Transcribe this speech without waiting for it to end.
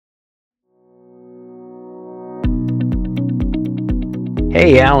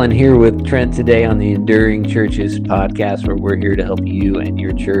Hey, Alan here with Trent today on the Enduring Churches podcast, where we're here to help you and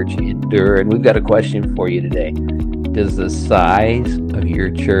your church endure. And we've got a question for you today. Does the size of your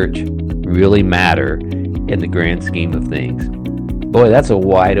church really matter in the grand scheme of things? Boy, that's a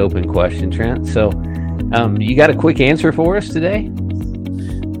wide open question, Trent. So, you got a quick answer for us today?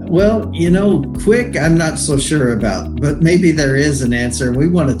 Well, quick, I'm not so sure about, but maybe there is an answer. We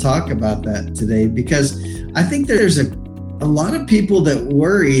want to talk about that today because I think there's a lot of people that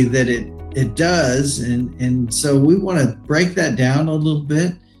worry that it does. And so we want to break that down a little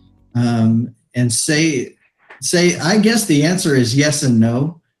bit and say, I guess the answer is yes and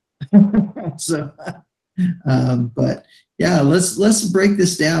no. So, but yeah, let's break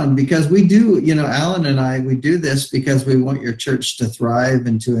this down because we do, Alan and I, we do this because we want your church to thrive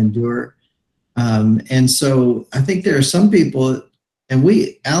and to endure. And so I think there are some people,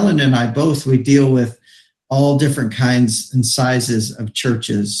 and Alan and I both, we deal with all different kinds and sizes of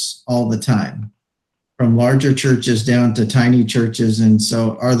churches all the time, from larger churches down to tiny churches. And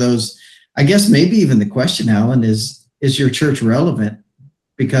so are those, I guess maybe even the question, Alan, is your church relevant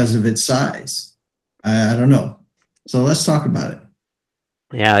because of its size? I don't know. So let's talk about it.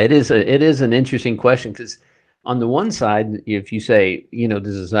 Yeah, it is an interesting question because on the one side, if you say,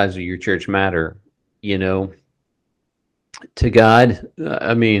 does the size of your church matter? To God,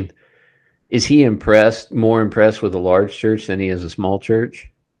 I mean, is he more impressed with a large church than he is a small church?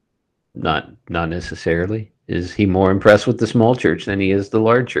 Not necessarily. Is he more impressed with the small church than he is the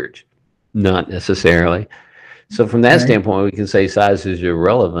large church? Not necessarily. So from that standpoint, we can say size is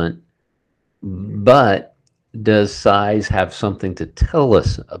irrelevant, but does size have something to tell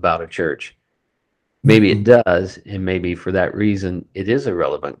us about a church? Maybe it does, and maybe for that reason, it is a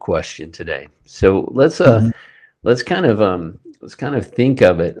relevant question today. So let's kind of think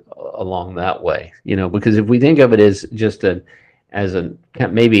of it along that way, because if we think of it as just as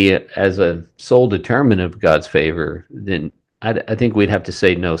a sole determinant of God's favor, then I think we'd have to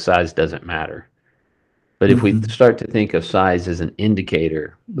say no, size doesn't matter. But if we start to think of size as an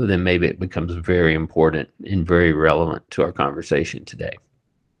indicator, then maybe it becomes very important and very relevant to our conversation today.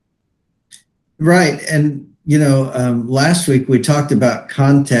 Right. And, last week we talked about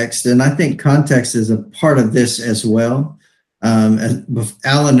context, and I think context is a part of this as well.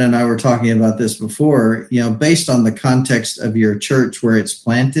 Alan and I were talking about this before, based on the context of your church where it's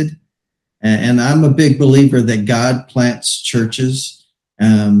planted. And I'm a big believer that God plants churches.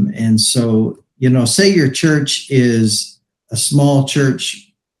 And so, say your church is a small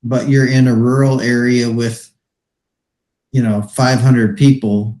church, but you're in a rural area with, 500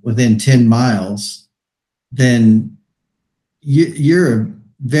 people within 10 miles, then you're a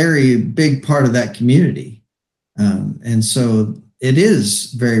very big part of that community. And so it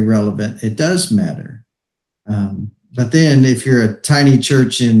is very relevant. It does matter. But then if you're a tiny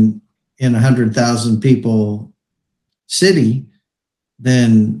church in 100,000 people city,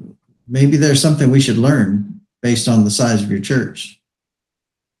 then maybe there's something we should learn based on the size of your church.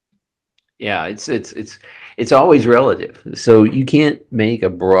 Yeah, it's always relative. So you can't make a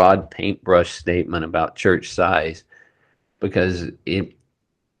broad paintbrush statement about church size because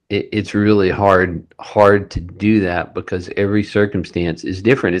it's really hard to do that because every circumstance is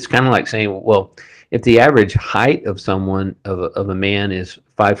different. It's kind of like saying, well, if the average height of someone of a man is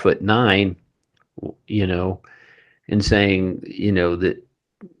 5'9", and saying,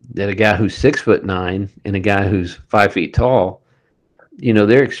 that a guy who's 6'9" and a guy who's 5 feet tall,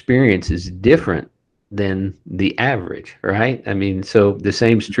 their experience is different than the average, right? I mean, so the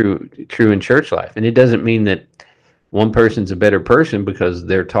same's true in church life. And it doesn't mean that one person's a better person because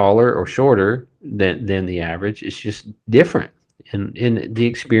they're taller or shorter than the average. It's just different. And the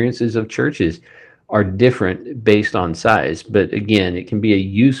experiences of churches are different based on size. But again, it can be a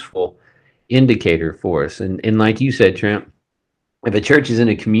useful indicator for us. And like you said, Trent, if a church is in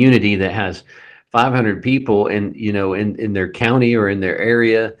a community that has 500 people and, in their county or in their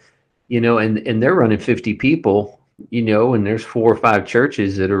area, and they're running 50 people, and there's 4 or 5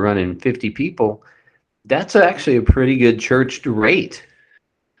 churches that are running 50 people, that's actually a pretty good church rate,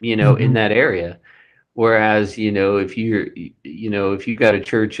 in that area. Whereas, if you got a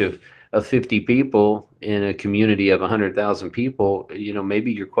church of 50 people in a community of 100,000 people,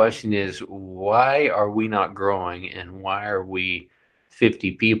 maybe your question is, why are we not growing and why are we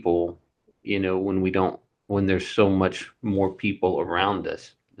 50 people, when there's so much more people around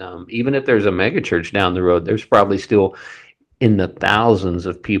us? Even if there's a mega church down the road, there's probably still in the thousands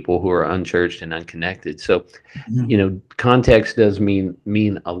of people who are unchurched and unconnected. So, context does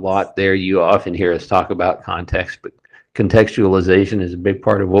mean a lot there. You often hear us talk about context, but contextualization is a big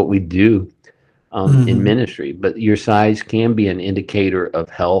part of what we do in ministry. But your size can be an indicator of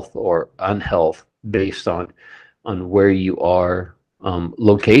health or unhealth based on where you are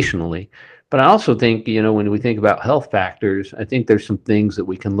locationally. But I also think, when we think about health factors, I think there's some things that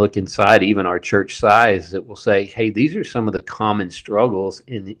we can look inside, even our church size, that will say, hey, these are some of the common struggles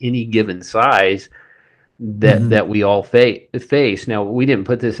in any given size that we all face. Now, we didn't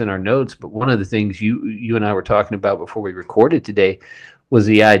put this in our notes, but one of the things you and I were talking about before we recorded today was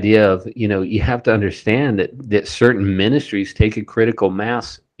the idea of, you have to understand that certain ministries take a critical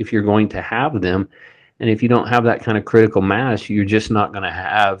mass if you're going to have them. And if you don't have that kind of critical mass, you're just not going to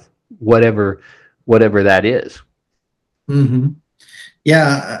have whatever that is.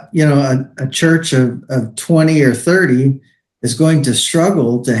 Yeah, a church of 20 or 30 is going to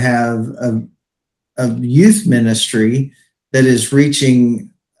struggle to have a youth ministry that is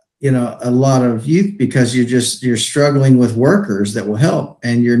reaching, a lot of youth, because you're struggling with workers that will help,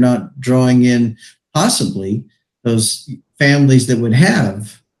 and you're not drawing in possibly those families that would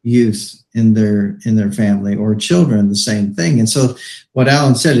have youth in their family, or children, the same thing. And so what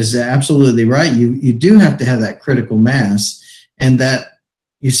Alan said is absolutely right. You do have to have that critical mass, and that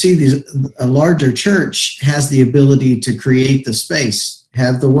you see a larger church has the ability to create the space,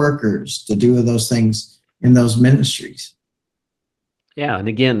 have the workers to do those things in those ministries. Yeah, and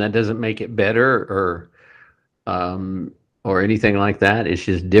again, that doesn't make it better or anything like that. It's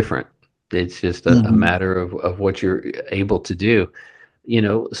just different. It's just a matter of what you're able to do.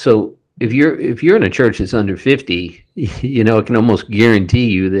 So if you're in a church that's under 50, it can almost guarantee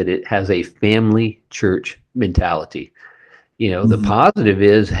you that it has a family church mentality. The positive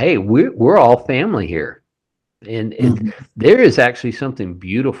is, hey, we're all family here, and there is actually something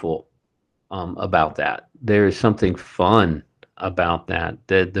beautiful about that. There is something fun about that.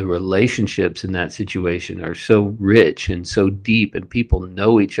 The relationships in that situation are so rich and so deep, and people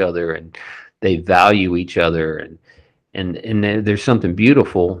know each other and they value each other, and there's something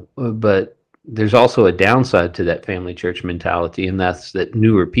beautiful. But there's also a downside to that family church mentality, and that's that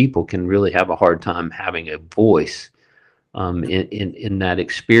newer people can really have a hard time having a voice in that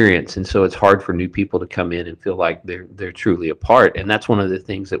experience. And so it's hard for new people to come in and feel like they're truly a part. And that's one of the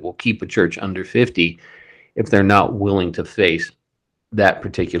things that will keep a church under 50 if they're not willing to face that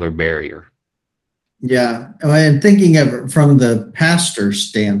particular barrier. Yeah, and thinking of it from the pastor's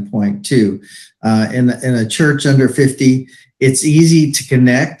standpoint too, in a church under 50, it's easy to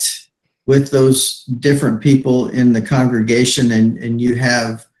connect with those different people in the congregation, and you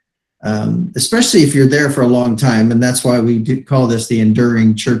have, especially if you're there for a long time, and that's why we do call this the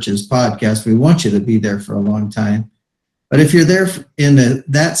Enduring Churches podcast. We want you to be there for a long time. But if you're there in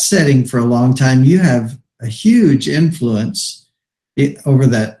that setting for a long time, you have a huge influence over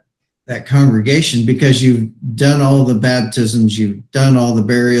that congregation, because you've done all the baptisms, you've done all the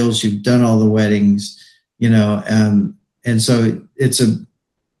burials, you've done all the weddings, and so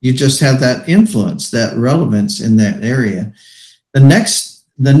you just have that influence, that relevance in that area. The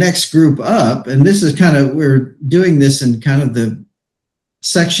next group up, and this is we're doing this in kind of the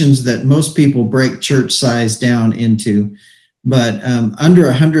sections that most people break church size down into, but under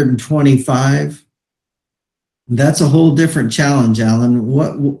 125, that's a whole different challenge,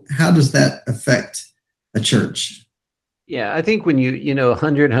 Alan. How does that affect a church? Yeah, I think when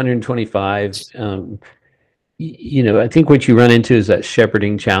 100, 125, I think what you run into is that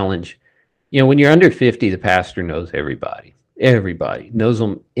shepherding challenge. When you're under 50, the pastor knows everybody. Everybody knows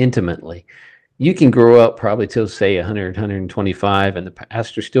them intimately. You can grow up probably till, say, 100, 125, and the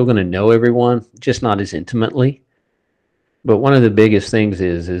pastor's still going to know everyone, just not as intimately. But one of the biggest things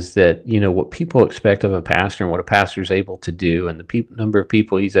is that, what people expect of a pastor and what a pastor is able to do, and the number of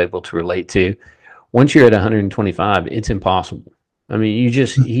people he's able to relate to. Once you're at 125, it's impossible. I mean, he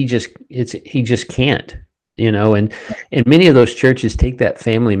just can't, and many of those churches take that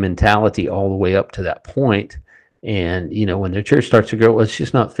family mentality all the way up to that point. And, when their church starts to grow, well, it's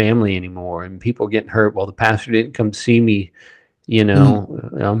just not family anymore. And people are getting hurt. Well, the pastor didn't come see me, he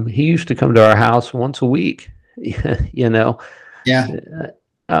used to come to our house once a week. Yeah.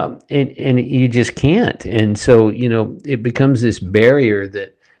 And you just can't. And so, it becomes this barrier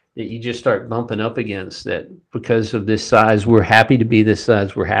that you just start bumping up against, that because of this size, we're happy to be this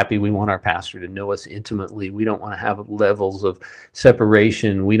size. We're happy. We want our pastor to know us intimately. We don't want to have levels of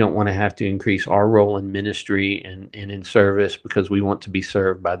separation. We don't want to have to increase our role in ministry and in service because we want to be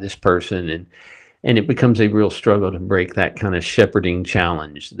served by this person. And it becomes a real struggle to break that kind of shepherding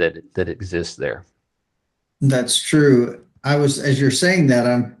challenge that exists there. That's true. As you're saying that,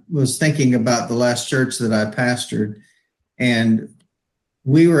 I was thinking about the last church that I pastored, and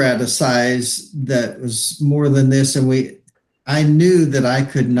we were at a size that was more than this, and I knew that I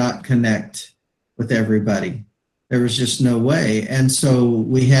could not connect with everybody. There was just no way. And so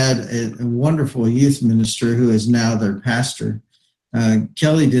we had a wonderful youth minister who is now their pastor.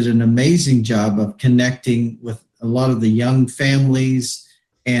 Kelly did an amazing job of connecting with a lot of the young families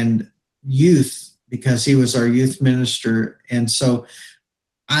and youth because he was our youth minister. And so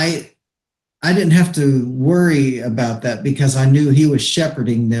I didn't have to worry about that because I knew he was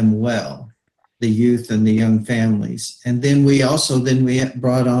shepherding them well, the youth and the young families. And then we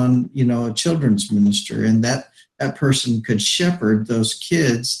brought on, a children's minister, and that person could shepherd those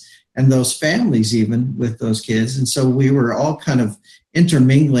kids and those families even with those kids. And so we were all kind of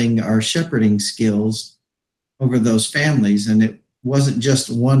intermingling our shepherding skills over those families. And it wasn't just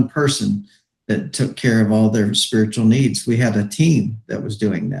one person that took care of all their spiritual needs. We had a team that was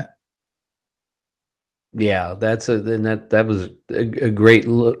doing that. Yeah, that was a great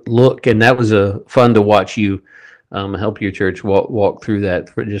look, and that was a fun to watch you help your church walk through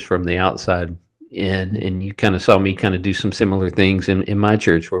that just from the outside. And you kind of saw me kind of do some similar things in my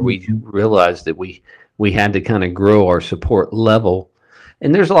church where we realized that we had to kind of grow our support level.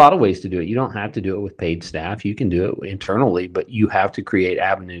 And there's a lot of ways to do it. You don't have to do it with paid staff. You can do it internally, but you have to create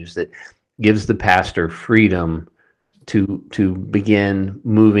avenues that gives the pastor freedom to begin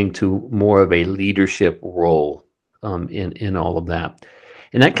moving to more of a leadership role in all of that.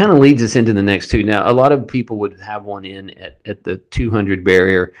 And that kind of leads us into the next two. Now, a lot of people would have one in at the 200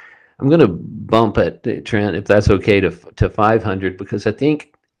 barrier. I'm going to bump it, Trent, if that's okay, to 500, because I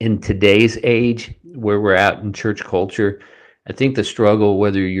think in today's age where we're at in church culture, I think the struggle,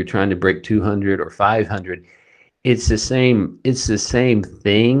 whether you're trying to break 200 or 500, it's the same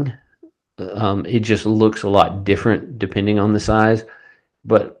thing. It just looks a lot different depending on the size.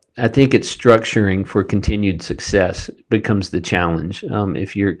 But I think it's structuring for continued success becomes the challenge.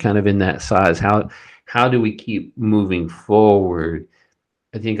 If you're kind of in that size, how do we keep moving forward?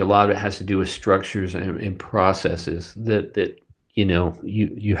 I think a lot of it has to do with structures and processes that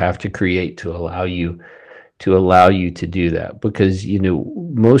you have to create to allow you to do that. Because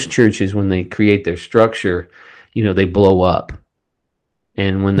most churches, when they create their structure, they blow up,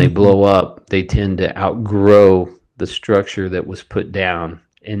 and when they blow up, they tend to outgrow the structure that was put down,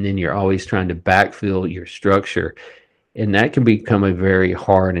 and then you're always trying to backfill your structure, and that can become a very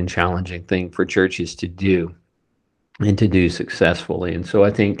hard and challenging thing for churches to do and to do successfully. And so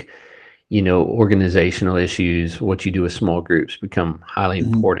I think, organizational issues, what you do with small groups, become highly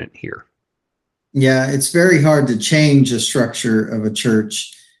important here. Yeah, it's very hard to change the structure of a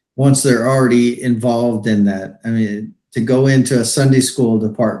church once they're already involved in that. I mean, to go into a Sunday school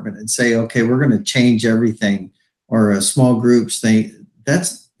department and say, okay, we're going to change everything, or a small groups thing,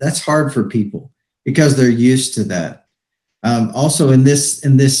 that's hard for people because they're used to that. Also, in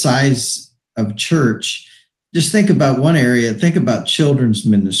this size of church, just think about one area. Think about children's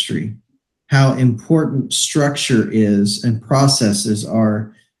ministry, how important structure is and processes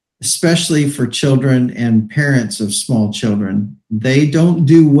are, especially for children and parents of small children. They don't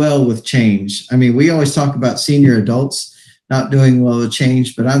do well with change. I mean, we always talk about senior adults not doing well with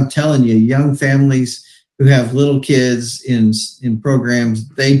change, but I'm telling you, young families who have little kids in programs,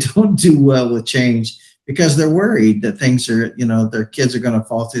 they don't do well with change because they're worried that things are, their kids are going to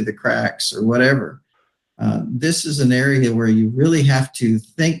fall through the cracks or whatever. This is an area where you really have to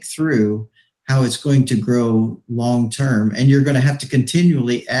think through how it's going to grow long term, and you're going to have to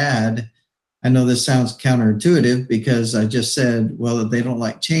continually add. I know this sounds counterintuitive because I just said, well, they don't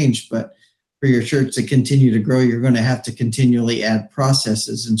like change, but for your church to continue to grow, you're going to have to continually add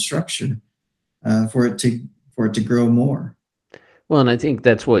processes and structure for it to grow more. Well, and I think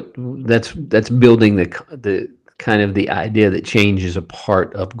that's building the kind of the idea that change is a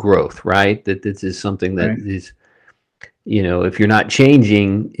part of growth, right? That this is something that is, if you're not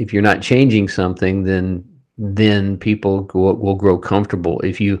changing something, then people will grow comfortable.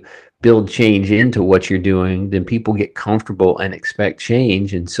 If you build change into what you're doing, then people get comfortable and expect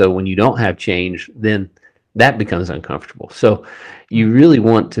change. And so when you don't have change, then that becomes uncomfortable. So you really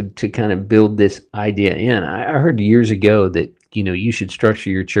want to kind of build this idea in. I heard years ago that, you should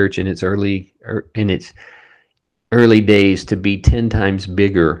structure your church in its early days to be 10 times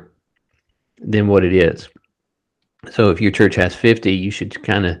bigger than what it is. So if your church has 50, you should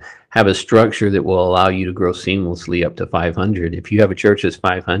kind of have a structure that will allow you to grow seamlessly up to 500. If you have a church that's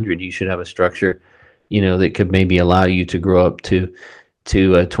 500, you should have a structure, that could maybe allow you to grow up to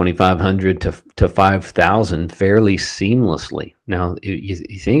 2,500 to 5,000 fairly seamlessly. Now, you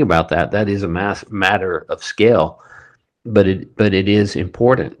think about that is a matter of scale, but it is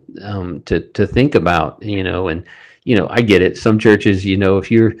important to think about, and I get it. Some churches,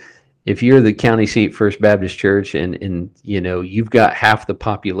 if if you're the county seat First Baptist Church and you've got half the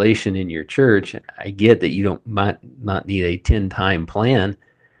population in your church, I get that you don't might not need a 10-time plan,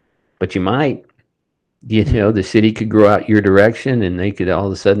 but you might. The city could grow out your direction and they could all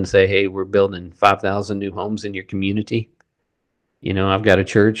of a sudden say, hey, we're building 5,000 new homes in your community. I've got a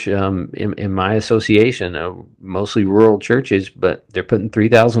church in my association, mostly rural churches, but they're putting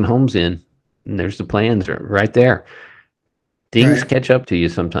 3,000 homes in, and there's the plans right there. Things catch up to you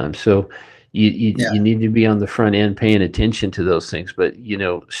sometimes, so you need to be on the front end paying attention to those things. But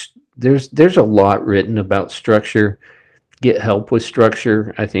there's a lot written about structure. Get help with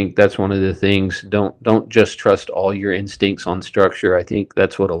structure. I think that's one of the things. Don't just trust all your instincts on structure. I think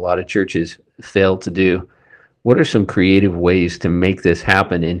that's what a lot of churches fail to do. What are some creative ways to make this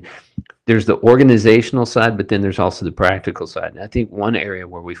happen? And there's the organizational side, but then there's also the practical side. And I think one area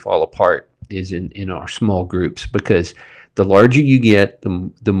where we fall apart is in our small groups, because the larger you get,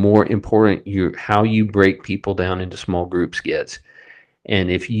 the more important how you break people down into small groups gets.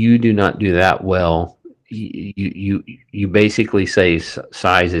 And if you do not do that well, you basically say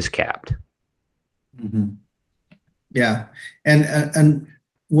size is capped. Mm-hmm. Yeah, and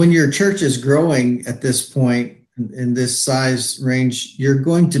when your church is growing at this point in this size range, you're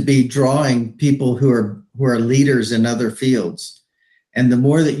going to be drawing people who are leaders in other fields, and the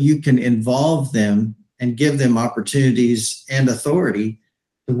more that you can involve them and give them opportunities and authority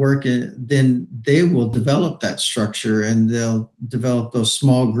to work in, then they will develop that structure and they'll develop those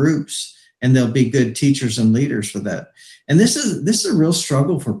small groups, and they'll be good teachers and leaders for that. And this is a real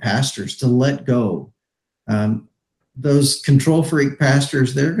struggle for pastors to let go. Those control freak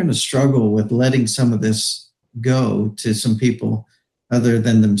pastors, they're going to struggle with letting some of this go to some people other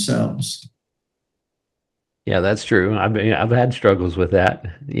than themselves. Yeah, that's true. I've had struggles with that.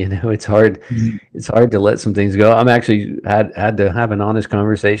 It's hard. Mm-hmm. It's hard to let some things go. I'm actually had to have an honest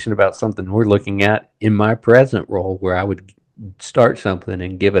conversation about something we're looking at in my present role, where I would start something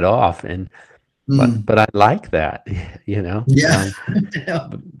and give it off, and but I like that. Yeah.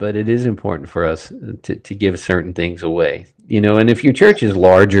 But it is important for us to give certain things away. And if your church is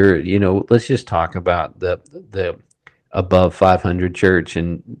larger, let's just talk about the above 500 church,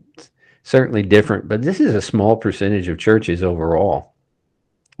 and certainly different, but this is a small percentage of churches overall,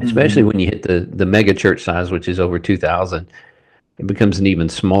 especially when you hit the mega church size, which is over 2,000. It becomes an even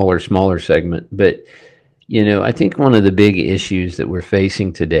smaller segment. But I think one of the big issues that we're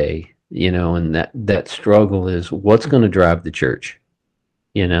facing today, and that struggle, is what's going to drive the church.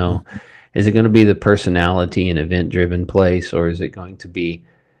 Is it going to be the personality and event driven place, or is it going to be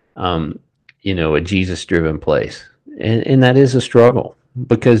a Jesus driven place? And that is a struggle,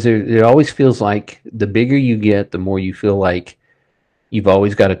 because it always feels like the bigger you get, the more you feel like you've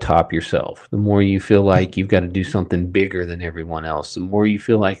always got to top yourself. The more you feel like you've got to do something bigger than everyone else. The more you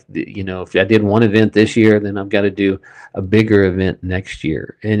feel like, if I did one event this year, then I've got to do a bigger event next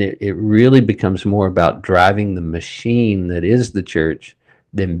year. And it really becomes more about driving the machine that is the church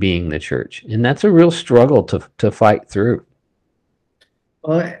than being the church. And that's a real struggle to fight through.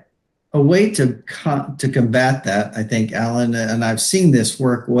 Well, a way to combat that, I think, Alan, and I've seen this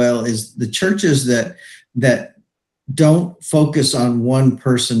work well, is the churches that don't focus on one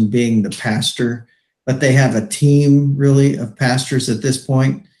person being the pastor, but they have a team really of pastors at this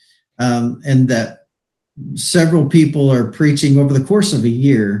point, and that several people are preaching over the course of a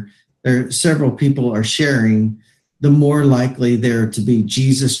year. Several people are sharing. The more likely they're to be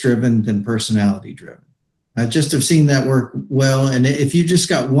Jesus driven than personality driven. I just have seen that work well. And if you just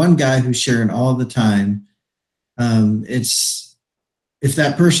got one guy who's sharing all the time, if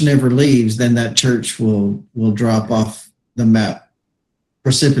that person ever leaves, then that church will drop off the map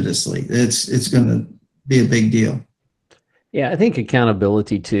precipitously. It's going to be a big deal. Yeah, I think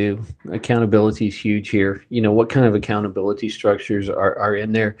accountability too. Accountability is huge here. What kind of accountability structures are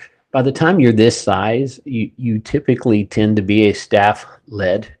in there? By the time you're this size, you typically tend to be a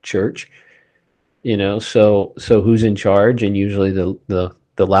staff-led church. So who's in charge? And usually the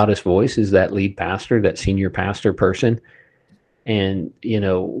loudest voice is that lead pastor, that senior pastor person. And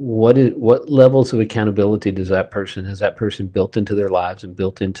what levels of accountability has that person built into their lives and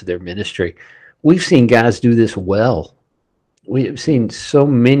built into their ministry? We've seen guys do this well. We have seen so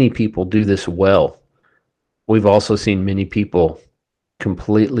many people do this well. We've also seen many people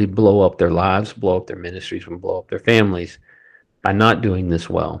completely blow up their lives, blow up their ministries, and blow up their families by not doing this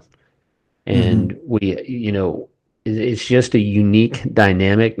well. And it's just a unique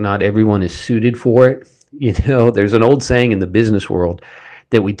dynamic. Not everyone is suited for it. There's an old saying in the business world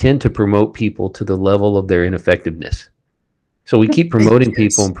that we tend to promote people to the level of their ineffectiveness. So we keep promoting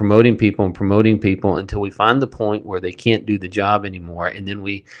people and promoting people and promoting people until we find the point where they can't do the job anymore, and then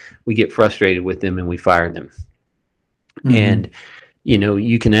we get frustrated with them and we fire them. Mm-hmm. And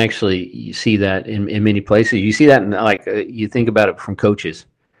you can actually see that in many places. You see that in, like, you think about it from coaches.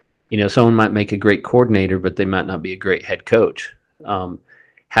 Someone might make a great coordinator, but they might not be a great head coach.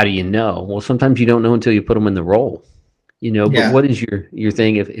 How do you know? Well, sometimes you don't know until you put them in the role. But what is your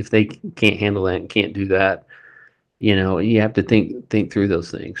thing if they can't handle that and can't do that? You have to think through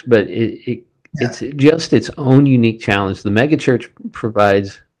those things. But it's just its own unique challenge. The megachurch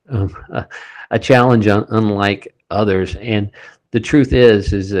provides a challenge unlike others, and the truth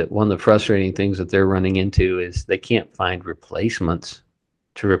is that one of the frustrating things that they're running into is they can't find replacements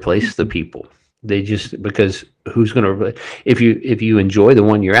to replace the people. They just, because who's going to, if you enjoy the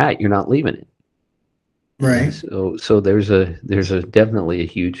one you're at, you're not leaving it. Right. So there's a definitely a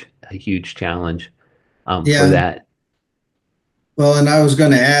huge challenge for that. Well, and I was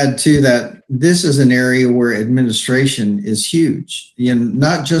going to add too that this is an area where administration is huge.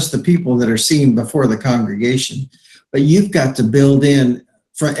 Not just the people that are seen before the congregation, but you've got to build in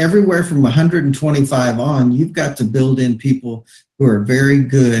from everywhere from 125 on. You've got to build in people who are very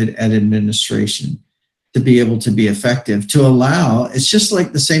good at administration to be able to be effective, to allow. It's just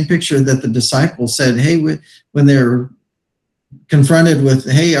like the same picture that the disciples said, hey, when they're confronted with,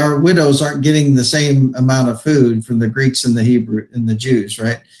 hey, our widows aren't getting the same amount of food from the Greeks and the Hebrew and the Jews,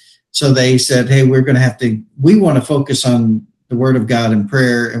 right? So they said, hey, we want to focus on the word of God and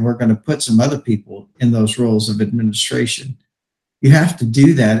prayer, and we're going to put some other people in those roles of administration. You have to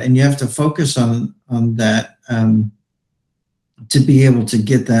do that, and you have to focus on that to be able to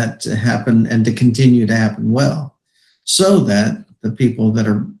get that to happen and to continue to happen well, so that the people that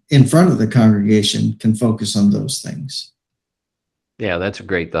are in front of the congregation can focus on those things. Yeah, that's a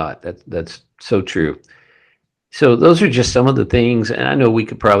great thought. That's so true. So those are just some of the things, and I know we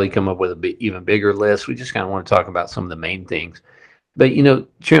could probably come up with even bigger list. We just kind of want to talk about some of the main things. But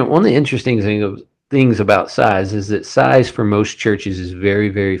Trent, one of the interesting things about size is that size for most churches is very,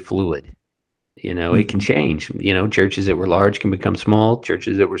 very fluid. It can change. Churches that were large can become small.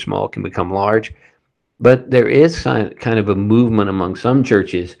 Churches that were small can become large. But there is kind of a movement among some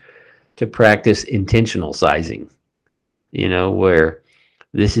churches to practice intentional sizing. Where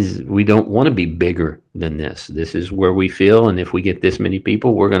we don't want to be bigger than this. This is where we feel, and if we get this many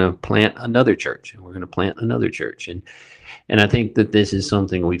people, we're going to plant another church, and we're going to plant another church. And I think that this is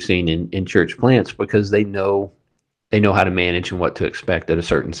something we've seen in church plants, because they know how to manage and what to expect at a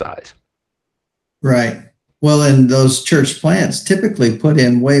certain size. Right. Well, and those church plants typically put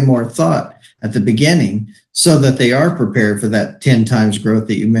in way more thought at the beginning so that they are prepared for that 10 times growth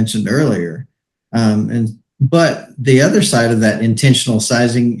that you mentioned earlier. But the other side of that intentional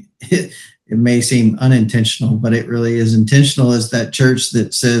sizing, it may seem unintentional, but it really is intentional, is that church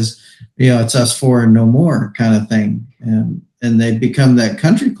that says, it's us four and no more kind of thing. And they become that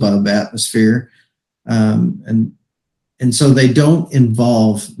country club atmosphere. And so they don't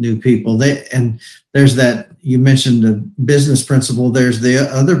involve new people. And there's that, you mentioned the business principle. There's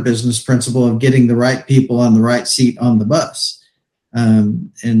the other business principle of getting the right people on the right seat on the bus.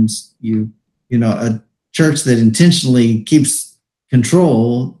 And a church that intentionally keeps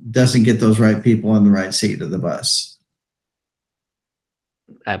control doesn't get those right people on the right seat of the bus.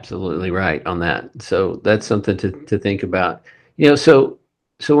 Absolutely right on that. So that's something to think about. So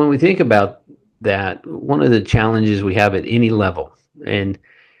when we think about that, one of the challenges we have at any level, and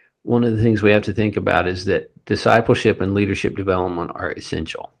one of the things we have to think about, is that discipleship and leadership development are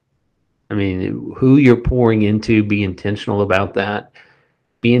essential. I mean, who you're pouring into, be intentional about that.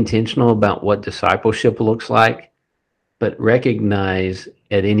 Be intentional about what discipleship looks like, but recognize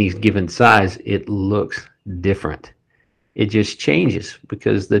at any given size, it looks different. It just changes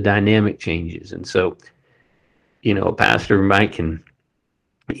because the dynamic changes. And so, a pastor might can,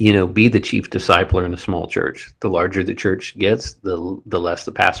 be the chief discipler in a small church. The larger the church gets, the less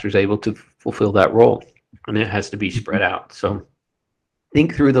the pastor is able to fulfill that role. And it has to be spread out. So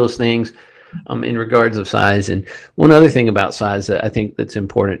think through those things. In regards of size. And one other thing about size that I think that's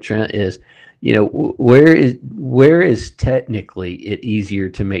important, Trent, is, where is technically it easier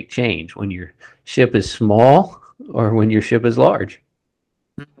to make change, when your ship is small or when your ship is large?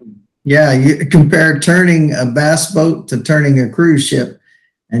 Yeah, you compare turning a bass boat to turning a cruise ship,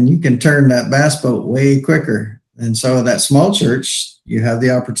 and you can turn that bass boat way quicker. And so that small church, you have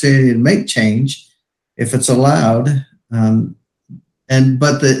the opportunity to make change if it's allowed.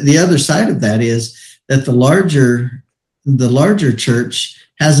 But the other side of that is that the larger church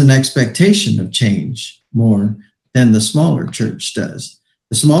has an expectation of change more than the smaller church does.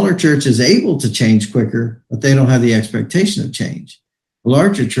 The smaller church is able to change quicker, but they don't have the expectation of change. The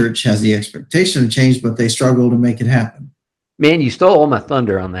larger church has the expectation of change, but they struggle to make it happen. Man, you stole all my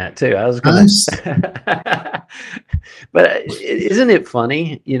thunder on that too. I was going to, but isn't it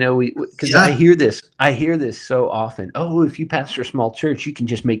funny? Because I hear this so often. Oh, if you pastor a small church, you can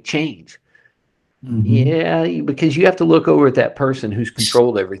just make change. Mm-hmm. Yeah, because you have to look over at that person who's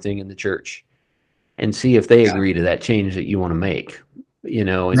controlled everything in the church and see if they agree to that change that you want to make.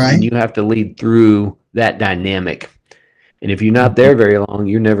 And you have to lead through that dynamic. And if you're not there very long,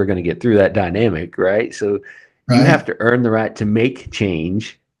 you're never going to get through that dynamic, right? So you have to earn the right to make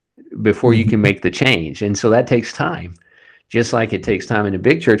change before you can make the change. And so that takes time, just like it takes time in a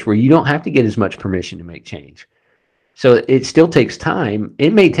big church where you don't have to get as much permission to make change. So it still takes time.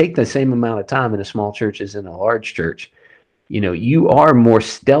 It may take the same amount of time in a small church as in a large church. You are more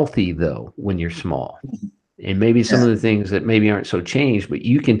stealthy, though, when you're small. And maybe some of the things that maybe aren't so changed, but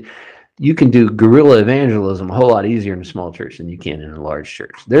you can do guerrilla evangelism a whole lot easier in a small church than you can in a large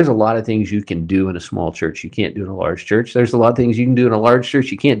church. There's a lot of things you can do in a small church you can't do in a large church. There's a lot of things you can do in a large church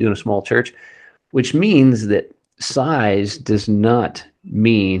you can't do in a small church, which means that size does not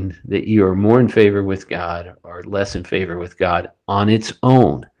mean that you are more in favor with God or less in favor with God on its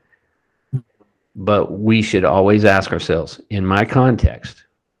own. But we should always ask ourselves, in my context,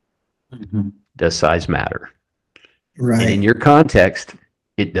 does size matter? Right. And in your context,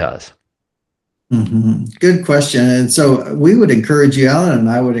 it does. Mm-hmm. Good question. And so we would encourage you, Alan, and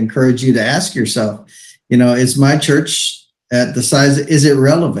I would encourage you to ask yourself, is my church at the size, is it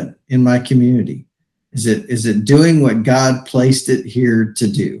relevant in my community? Is it doing what God placed it here to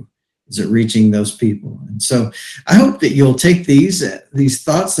do? Is it reaching those people? And so I hope that you'll take these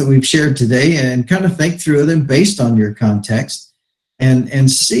thoughts that we've shared today and kind of think through them based on your context and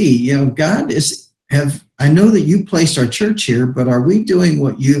see, God I know that you placed our church here, but are we doing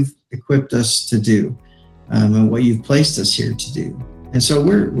what you've equipped us to do and what you've placed us here to do? And so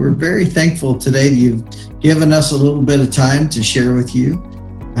we're very thankful today that you've given us a little bit of time to share with you.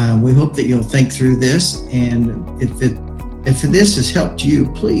 We hope that you'll think through this, and if this has helped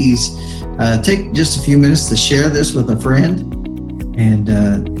you, please take just a few minutes to share this with a friend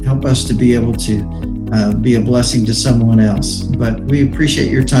and help us to be able to be a blessing to someone else. But we appreciate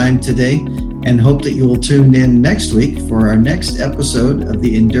your time today and hope that you will tune in next week for our next episode of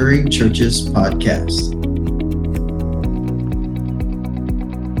the Enduring Churches podcast.